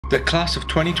The class of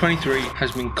 2023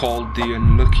 has been called the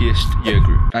unluckiest year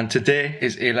group, and today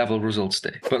is A-level results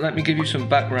day. But let me give you some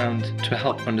background to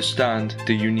help understand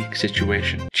the unique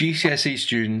situation. GCSE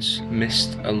students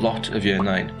missed a lot of year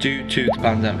 9 due to the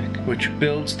pandemic, which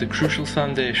builds the crucial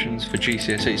foundations for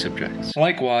GCSE subjects.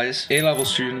 Likewise, A-level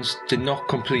students did not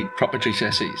complete proper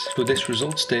GCSEs, so this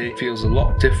results day feels a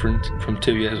lot different from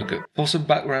 2 years ago. For some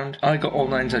background, I got all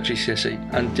 9s at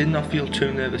GCSE and did not feel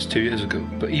too nervous 2 years ago,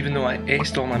 but even though I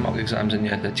aced all my mock exams in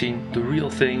year 13, the real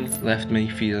thing left me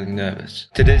feeling nervous.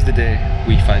 Today's the day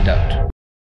we find out.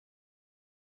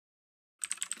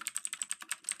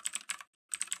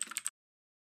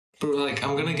 But like,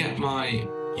 I'm gonna get my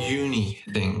uni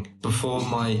thing before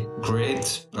my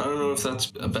grades. I don't know if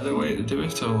that's a better way to do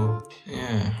it or...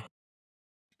 yeah.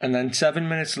 And then 7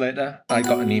 minutes later, I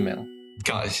got an email.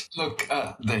 Guys, look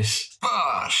at this.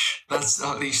 Bosh! That's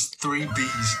at least 3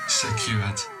 B's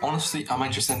secured. Honestly, I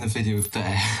might just end the video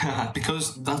there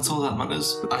because that's all that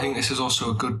matters. I think this is also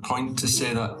a good point to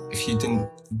say that if you didn't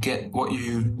get what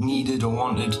you needed or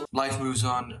wanted, life moves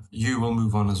on, you will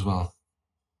move on as well.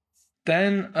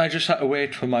 Then I just had to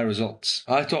wait for my results.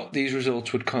 I thought these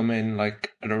results would come in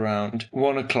like at around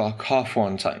 1 o'clock,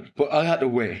 1:30 time. But I had to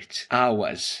wait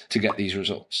hours to get these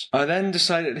results. I then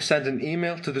decided to send an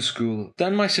email to the school.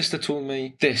 Then my sister told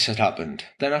me this had happened.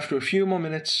 Then after a few more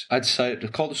minutes, I decided to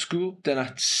call the school. Then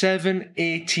at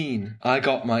 7:18, I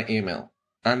got my email.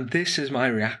 And this is my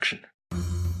reaction.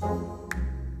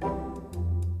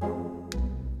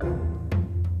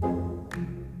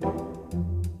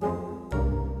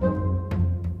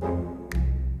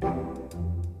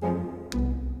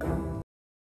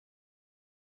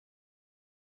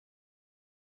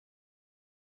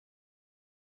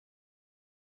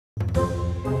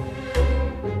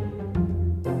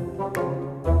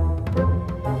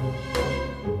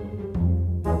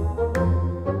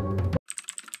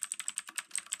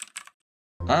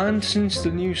 And since the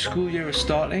new school year is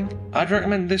starting, I'd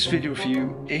recommend this video for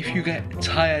you if you get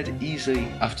tired easily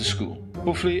after school.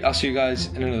 Hopefully I'll see you guys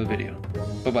in another video.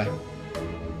 Bye bye.